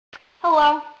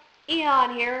Hello,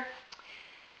 Eon here.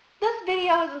 This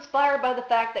video is inspired by the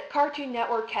fact that Cartoon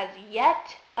Network has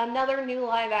yet another new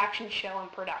live-action show in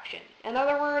production. In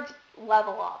other words,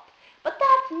 Level Up. But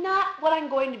that's not what I'm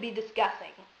going to be discussing.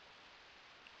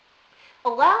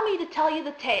 Allow me to tell you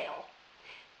the tale,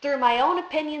 through my own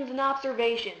opinions and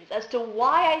observations, as to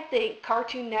why I think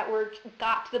Cartoon Network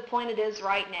got to the point it is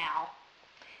right now,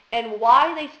 and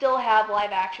why they still have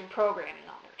live-action programming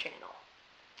on their channel.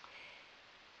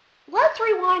 Let's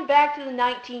rewind back to the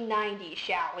 1990s,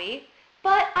 shall we?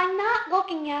 But I'm not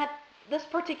looking at this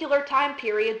particular time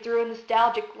period through a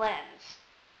nostalgic lens.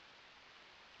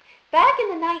 Back in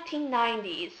the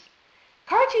 1990s,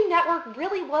 Cartoon Network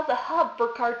really was a hub for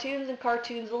cartoons and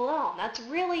cartoons alone. That's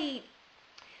really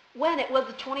when it was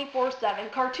a 24/7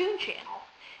 cartoon channel.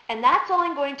 And that's all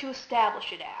I'm going to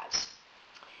establish it as.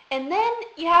 And then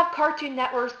you have Cartoon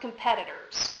Network's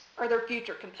competitors, or their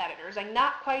future competitors. I'm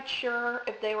not quite sure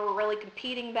if they were really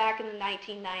competing back in the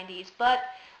 1990s, but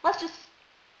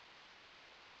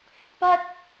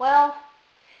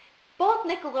both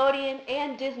Nickelodeon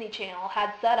and Disney Channel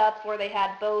had setups where they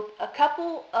had both a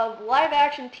couple of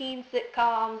live-action teen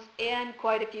sitcoms and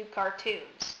quite a few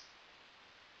cartoons.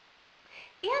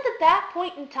 And at that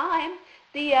point in time,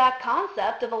 the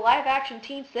concept of a live-action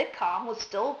teen sitcom was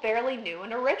still fairly new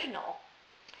and original.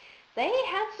 They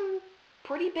had some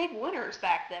pretty big winners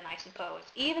back then, I suppose.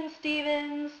 Even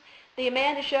Stevens, The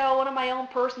Amanda Show, one of my own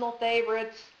personal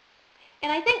favorites.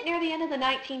 And I think near the end of the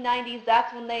 1990s,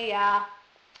 that's when they had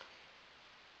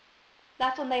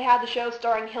the show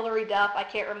starring Hilary Duff. I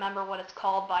can't remember what it's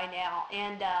called by now.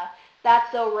 And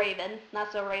That's So Raven.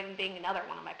 That's So Raven being another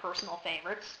one of my personal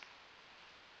favorites.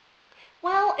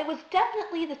 Well, it was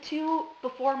definitely the two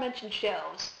before-mentioned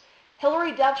shows,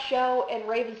 Hilary Duff's show and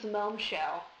Raven-Symone's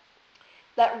show,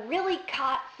 that really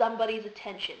caught somebody's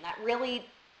attention, that really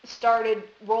started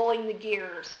rolling the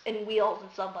gears and wheels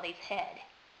in somebody's head.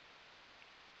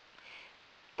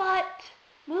 But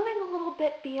moving a little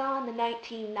bit beyond the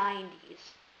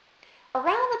 1990s,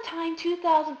 around the time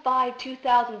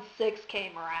 2005-2006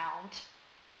 came around,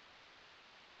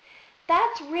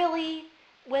 that's really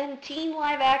when teen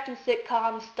live-action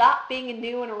sitcoms stopped being a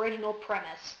new and original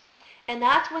premise. And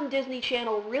that's when Disney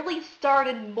Channel really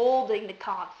started molding the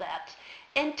concept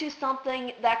into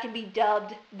something that can be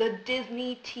dubbed the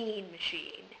Disney Teen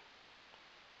Machine.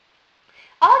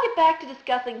 I'll get back to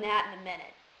discussing that in a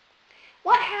minute.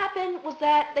 What happened was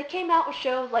that they came out with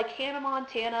shows like Hannah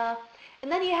Montana, and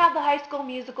then you have the High School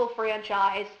Musical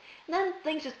franchise, and then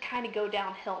things just kind of go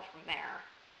downhill from there.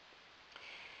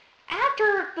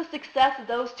 After the success of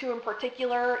those two in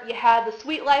particular, you had The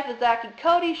Suite Life of Zack and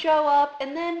Cody show up,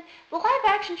 and then the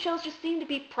live-action shows just seemed to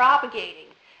be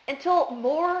propagating until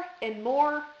more and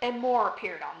more and more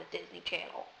appeared on the Disney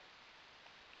Channel.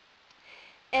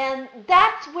 And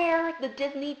that's where the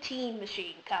Disney Teen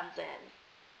Machine comes in.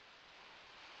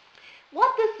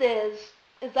 What this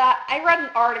is that I read an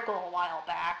article a while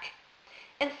back,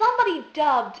 and somebody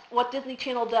dubbed what Disney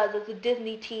Channel does as the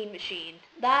Disney Teen Machine.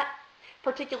 That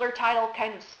particular title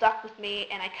kind of stuck with me,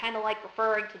 and I kind of like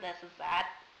referring to this as that.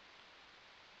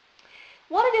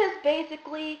 What it is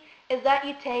basically is that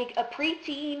you take a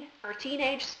preteen or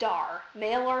teenage star,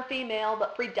 male or female,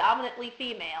 but predominantly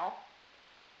female.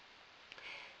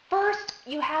 First,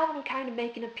 you have them kind of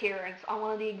make an appearance on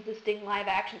one of the existing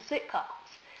live-action sitcoms.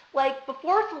 Like,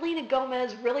 before Selena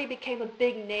Gomez really became a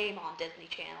big name on Disney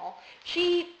Channel,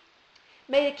 she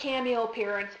made a cameo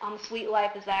appearance on The Suite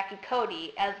Life of Zack and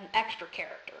Cody as an extra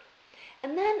character.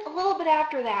 And then a little bit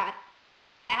after that,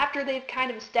 after they've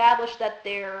kind of established that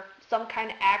they're some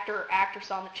kind of actor or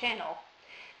actress on the channel,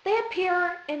 they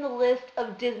appear in the list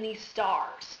of Disney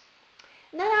stars.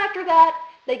 And then after that,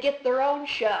 they get their own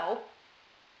show.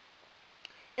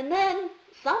 And then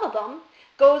some of them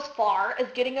go as far as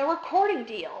getting a recording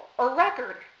deal or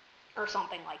record or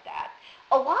something like that.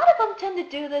 A lot of them tend to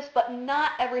do this, but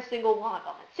not every single one of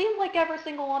them. It seems like every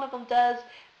single one of them does,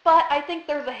 but I think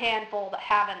there's a handful that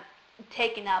haven't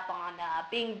taken up on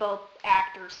being both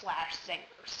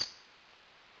actors/singers.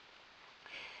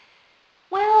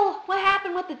 Well, what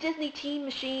happened with the Disney Teen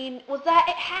Machine was that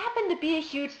it happened to be a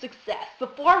huge success. The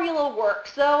formula worked,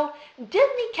 so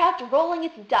Disney kept rolling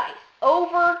its dice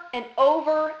over and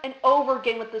over and over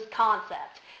again with this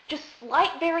concept. Just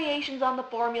slight variations on the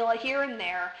formula here and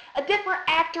there, a different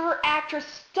actor or actress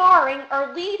starring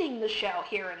or leading the show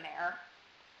here and there.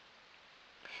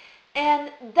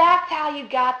 And that's how you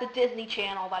got the Disney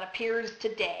Channel that appears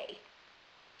today.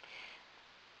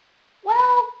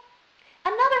 Well,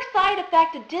 another side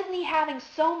effect of Disney having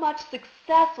so much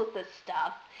success with this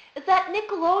stuff is that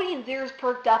Nickelodeon's ears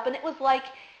perked up and it was like,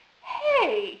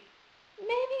 hey,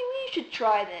 maybe we should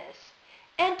try this.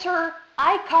 Enter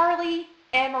iCarly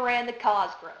and Miranda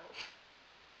Cosgrove.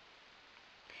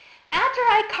 After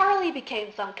iCarly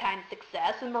became some kind of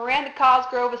success and Miranda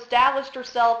Cosgrove established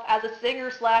herself as a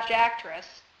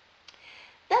singer/actress,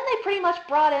 then they pretty much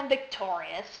brought in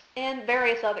Victorious and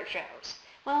various other shows.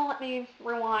 Well, let me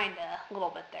rewind a little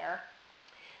bit there.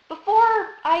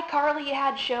 Before iCarly, you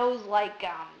had shows like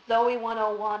Zoe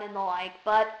 101 and the like,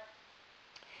 but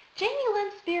Jamie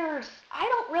Lynn Spears, I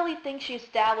don't really think she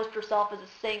established herself as a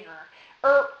singer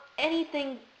or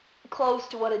anything close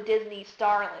to what a Disney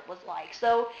starlet was like.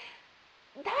 So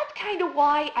that's kind of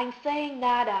why I'm saying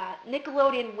that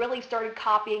Nickelodeon really started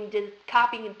copying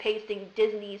and pasting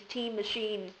Disney's Teen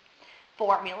Machine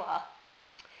formula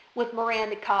with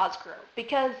Miranda Cosgrove,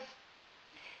 because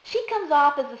she comes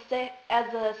off as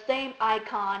the same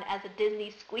icon as a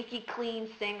Disney squeaky clean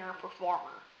singer-performer.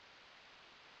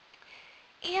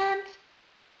 And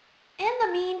in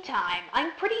the meantime,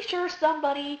 I'm pretty sure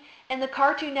somebody in the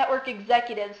Cartoon Network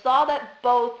executives saw that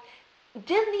both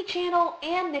Disney Channel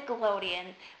and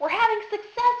Nickelodeon were having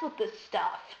success with this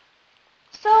stuff.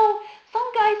 So some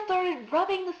guy started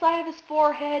rubbing the side of his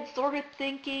forehead, sort of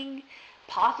thinking,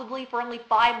 possibly for only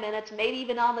 5 minutes, maybe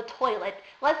even on the toilet.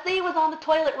 Let's say he was on the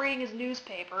toilet reading his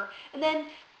newspaper, and then,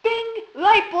 bing,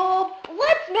 light bulb,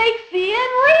 let's make CN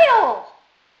real!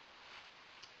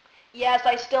 Yes,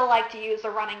 I still like to use the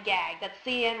running gag that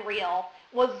CN real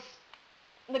was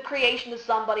the creation of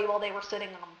somebody while they were sitting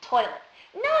on the toilet.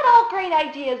 Not all great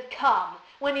ideas come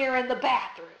when you're in the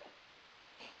bathroom.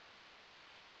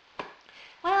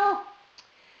 Well,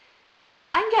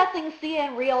 I'm guessing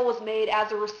CN Real was made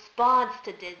as a response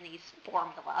to Disney's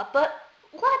formula, but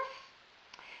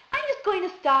I'm just going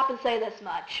to stop and say this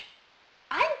much.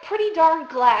 I'm pretty darn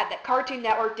glad that Cartoon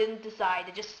Network didn't decide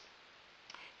to just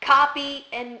copy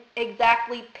and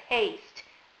exactly paste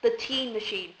the Teen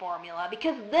Machine formula,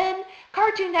 because then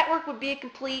Cartoon Network would be a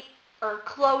complete or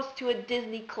close to a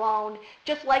Disney clone,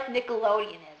 just like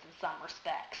Nickelodeon is in some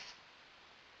respects.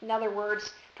 In other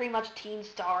words, pretty much teen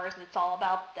stars, and it's all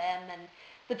about them, and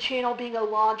the channel being a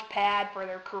launch pad for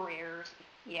their careers.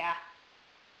 Yeah.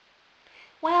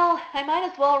 Well, I might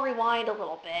as well rewind a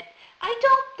little bit. I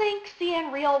don't think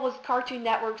CN Real was Cartoon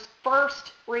Network's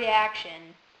first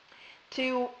reaction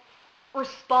to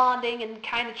responding and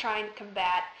kind of trying to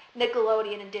combat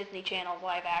Nickelodeon and Disney Channel's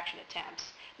live-action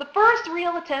attempts. The first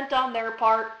real attempt on their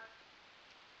part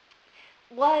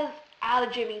was Out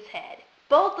of Jimmy's Head,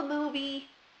 both the movie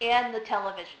and the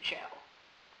television show.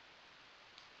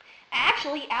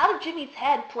 Actually, Out of Jimmy's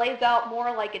Head plays out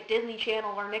more like a Disney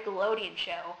Channel or Nickelodeon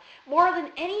show, more than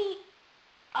any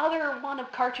other one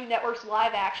of Cartoon Network's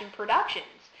live-action productions.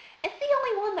 It's the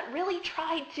only one that really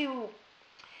tried to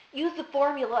use the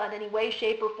formula in any way,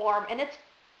 shape, or form, and it's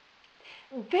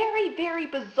very, very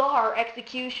bizarre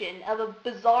execution of a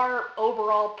bizarre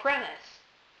overall premise.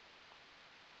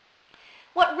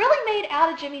 What really made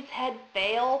Out of Jimmy's Head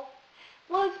fail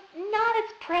was not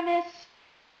its premise,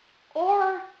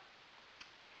 or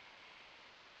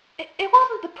it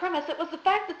wasn't the premise, it was the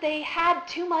fact that they had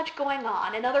too much going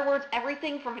on. In other words,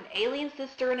 everything from an alien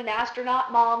sister and an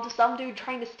astronaut mom to some dude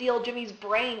trying to steal Jimmy's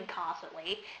brain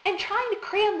constantly, and trying to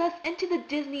cram this into the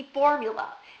Disney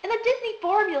formula. And the Disney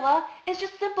formula is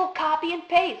just simple copy and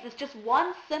paste. It's just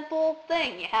one simple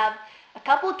thing. You have a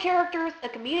couple of characters, a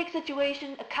comedic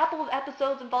situation, a couple of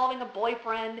episodes involving a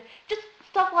boyfriend, just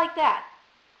stuff like that.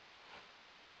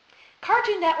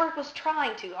 Cartoon Network was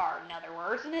trying too hard, in other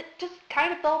words, and it just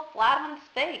kind of fell flat on its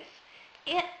face.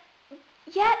 And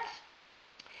yet,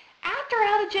 after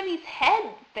Out of Jimmy's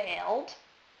Head failed,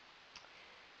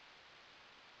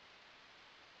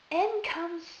 in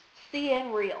comes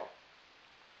CN Real.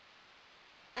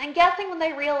 I'm guessing when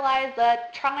they realized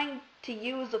that trying to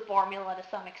use the formula to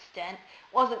some extent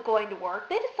wasn't going to work,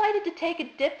 they decided to take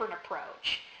a different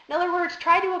approach. In other words,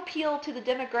 try to appeal to the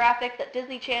demographic that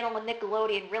Disney Channel and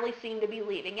Nickelodeon really seem to be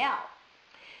leaving out.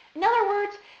 In other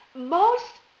words,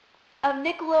 most of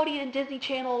Nickelodeon and Disney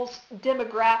Channel's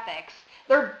demographics,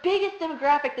 their biggest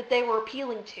demographic that they were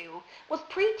appealing to, was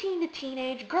preteen to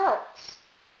teenage girls.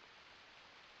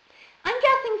 I'm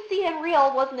guessing CN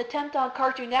Real was an attempt on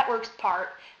Cartoon Network's part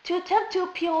to attempt to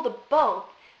appeal to both,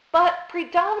 but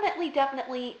predominantly,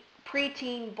 definitely,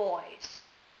 preteen boys.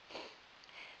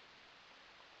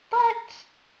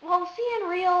 But, well, CN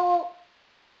Real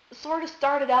sort of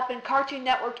started up and Cartoon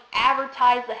Network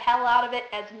advertised the hell out of it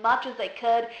as much as they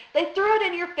could. They threw it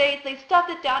in your face, they stuffed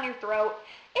it down your throat.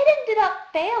 It ended up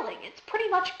failing. It's pretty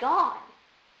much gone.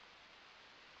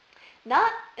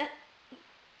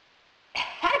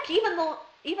 Heck, even the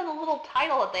little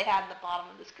title that they had at the bottom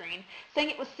of the screen saying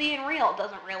it was CN Real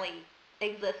doesn't really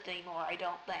exist anymore, I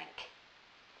don't think.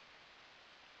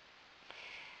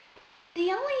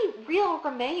 The only real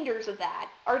remainders of that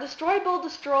are Destroy Build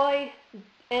Destroy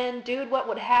and Dude What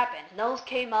Would Happen. And those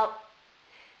came out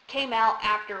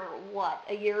after, what,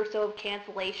 a year or so of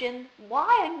cancellation?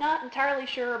 Why, I'm not entirely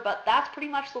sure, but that's pretty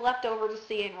much the leftovers of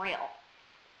Seeing Real.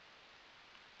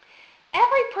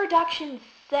 Every production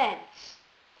since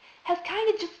has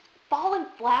kind of just fallen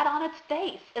flat on its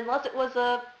face, unless it was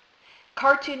a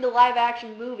cartoon to live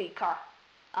action movie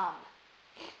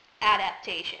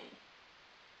adaptation.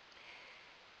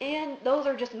 And those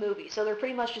are just movies, so they're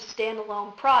pretty much just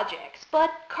standalone projects.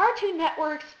 But Cartoon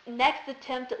Network's next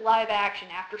attempt at live action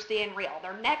after Seeing Real,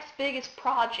 their next biggest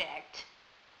project,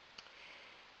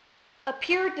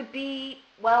 appeared to be,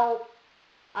 well,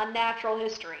 Unnatural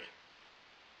History.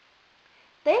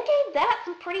 They gave that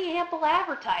some pretty ample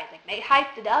advertising. They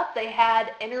hyped it up. They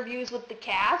had interviews with the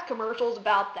cast, commercials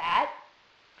about that.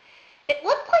 It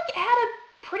looked like it had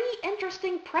a pretty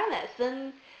interesting premise,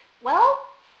 and, well,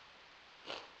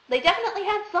 they definitely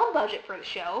had some budget for the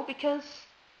show, because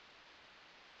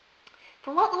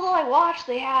from what little I watched,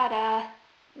 they had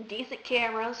decent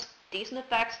cameras, decent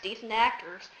effects, decent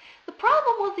actors. The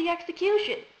problem was the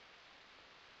execution.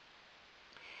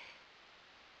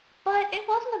 But it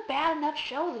wasn't a bad enough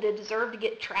show that it deserved to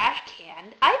get trash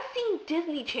canned. I've seen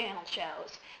Disney Channel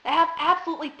shows that have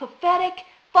absolutely pathetic,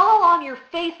 fall on your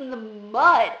face in the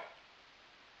mud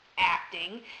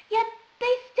acting, yet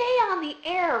they stay on the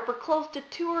air for close to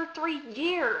 2 or 3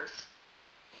 years.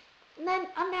 And then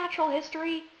Unnatural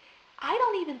History, I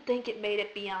don't even think it made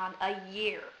it beyond a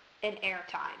year in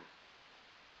airtime.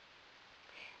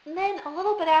 And then a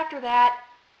little bit after that,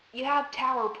 you have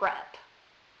Tower Prep.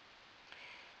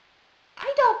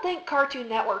 I don't think Cartoon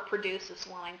Network produced this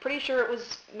one. I'm pretty sure it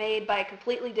was made by a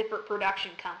completely different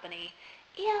production company.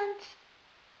 And,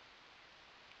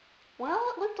 well,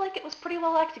 it looked like it was pretty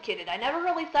well executed. I never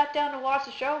really sat down to watch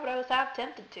the show, but I was half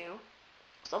tempted to.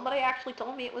 Somebody actually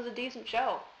told me it was a decent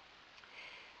show.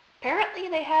 Apparently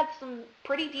they had some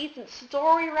pretty decent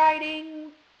story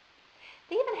writing.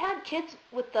 They even had kids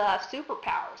with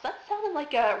superpowers. That sounded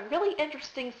like a really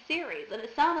interesting series, and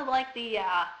it sounded like the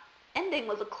ending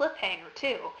was a cliffhanger,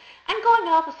 too. I'm going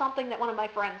off of something that one of my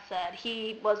friends said.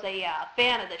 He was a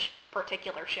fan of this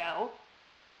particular show.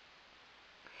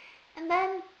 And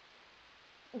then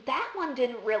that one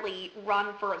didn't really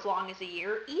run for as long as a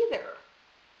year either.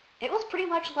 It was pretty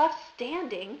much left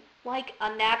standing like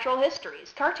Unnatural History.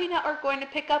 Is Cartoon Network going to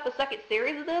pick up a second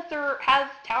series of this, or has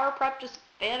Tower Prep just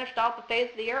vanished off the face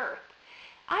of the earth?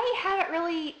 I haven't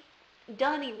really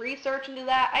done any research into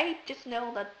that. I just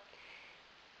know that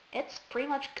it's pretty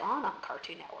much gone on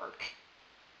Cartoon Network.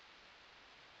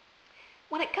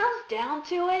 When it comes down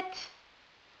to it,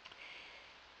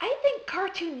 I think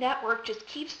Cartoon Network just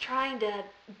keeps trying to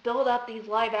build up these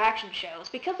live-action shows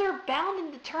because they're bound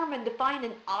and determined to find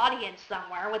an audience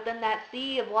somewhere within that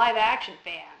sea of live-action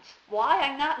fans. Why?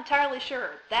 I'm not entirely sure.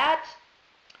 That,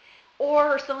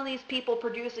 or some of these people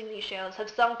producing these shows have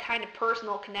some kind of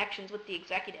personal connections with the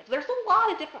executives. There's a lot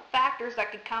of different factors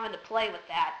that could come into play with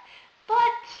that. But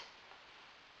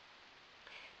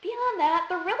beyond that,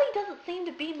 there really doesn't seem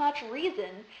to be much reason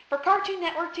for Cartoon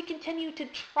Network to continue to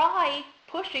try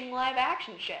pushing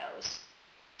live-action shows.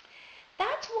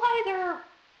 That's why there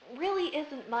really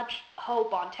isn't much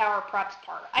hope on Tower Prep's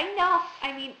part.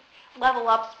 Level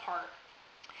Up's part.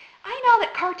 I know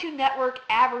that Cartoon Network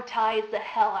advertised the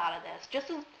hell out of this, just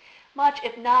as much,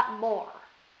 if not more,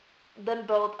 than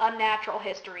both Unnatural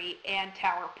History and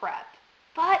Tower Prep.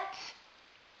 But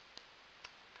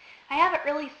I haven't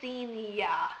really seen the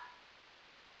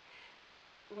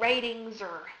ratings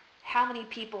or how many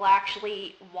people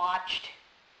actually watched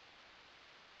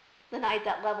the night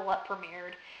that Level Up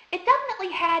premiered. It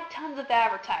definitely had tons of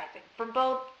advertising from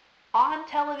both on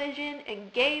television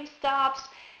and GameStops,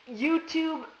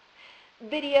 YouTube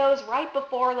videos right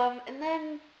before them, and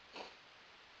then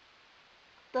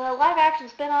the live-action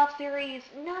spin-off series,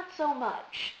 not so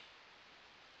much.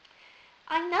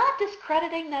 I'm not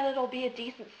discrediting that it'll be a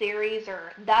decent series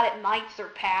or that it might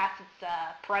surpass its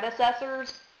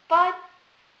predecessors, but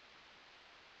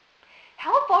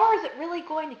how far is it really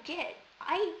going to get?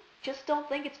 I just don't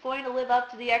think it's going to live up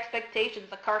to the expectations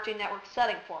the Cartoon Network's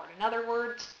setting for it. In other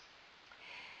words,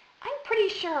 I'm pretty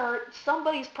sure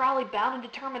somebody's probably bound and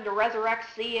determined to resurrect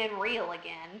Seeing Real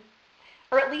again,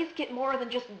 or at least get more than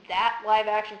just that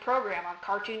live-action program on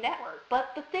Cartoon Network.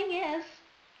 But the thing is,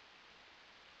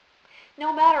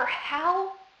 no matter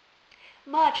how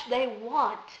much they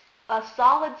want a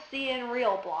solid Seeing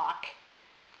Real block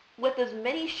with as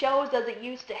many shows as it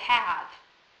used to have,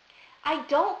 I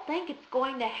don't think it's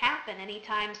going to happen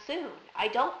anytime soon. I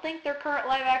don't think their current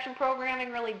live-action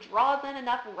programming really draws in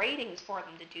enough ratings for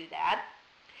them to do that.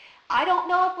 I don't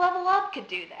know if Level Up could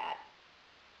do that.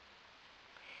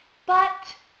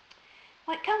 But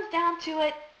when it comes down to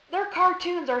it, their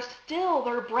cartoons are still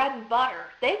their bread and butter.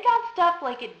 They've got stuff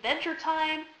like Adventure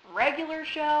Time, Regular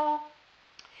Show,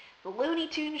 the Looney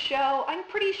Tunes Show. I'm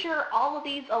pretty sure all of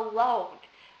these alone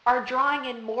are drawing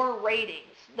in more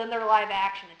ratings than their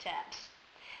live-action attempts.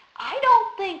 I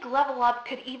don't think Level Up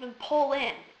could even pull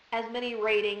in as many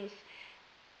ratings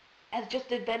as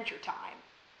just Adventure Time.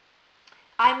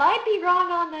 I might be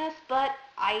wrong on this, but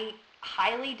I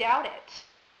highly doubt it.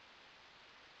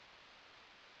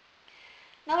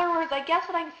 In other words, I guess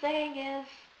what I'm saying is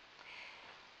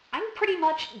I'm pretty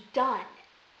much done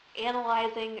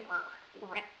analyzing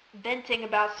or venting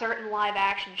about certain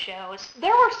live-action shows.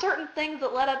 There were certain things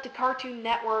that led up to Cartoon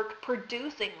Network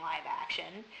producing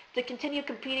live-action to continue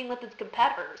competing with its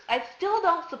competitors. I still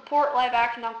don't support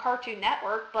live-action on Cartoon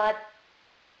Network, but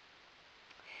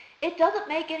it doesn't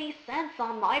make any sense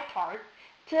on my part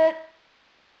to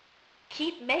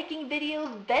keep making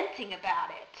videos venting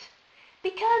about it.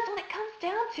 Because when it comes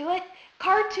down to it,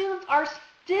 cartoons are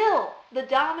still the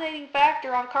dominating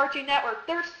factor on Cartoon Network.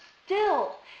 They're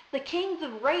still the kings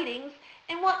of ratings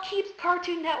and what keeps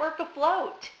Cartoon Network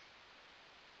afloat.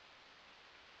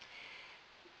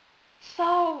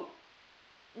 So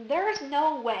there's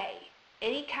no way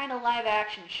any kind of live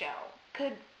action show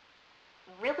could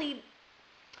really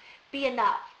be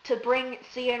enough to bring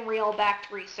CN Real back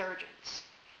to resurgence.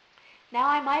 Now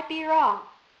I might be wrong.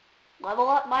 Level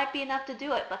Up might be enough to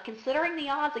do it, but considering the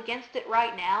odds against it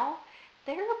right now,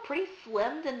 they're pretty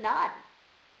slim to none.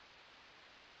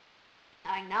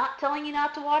 I'm not telling you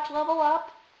not to watch Level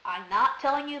Up. I'm not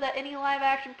telling you that any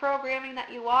live-action programming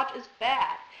that you watch is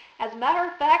bad. As a matter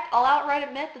of fact, I'll outright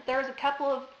admit that there's a couple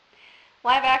of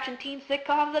live-action teen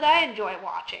sitcoms that I enjoy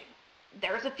watching.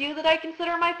 There's a few that I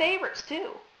consider my favorites,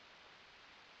 too.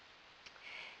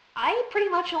 I pretty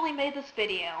much only made this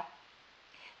video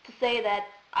to say that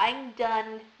I'm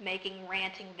done making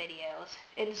ranting videos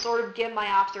and sort of give my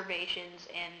observations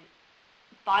and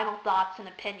final thoughts and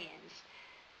opinions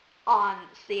on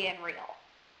CN Real.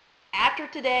 After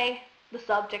today, the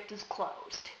subject is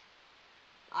closed.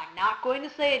 I'm not going to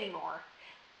say anymore,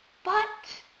 but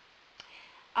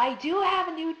I do have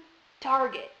a new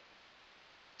target.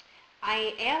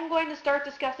 I am going to start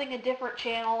discussing a different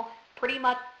channel, pretty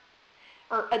much,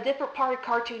 or a different part of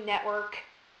Cartoon Network,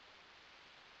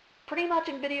 pretty much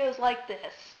in videos like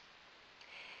this.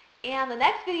 And the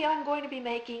next video I'm going to be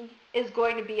making is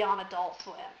going to be on Adult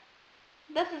Swim.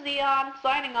 This is Eon,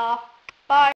 signing off.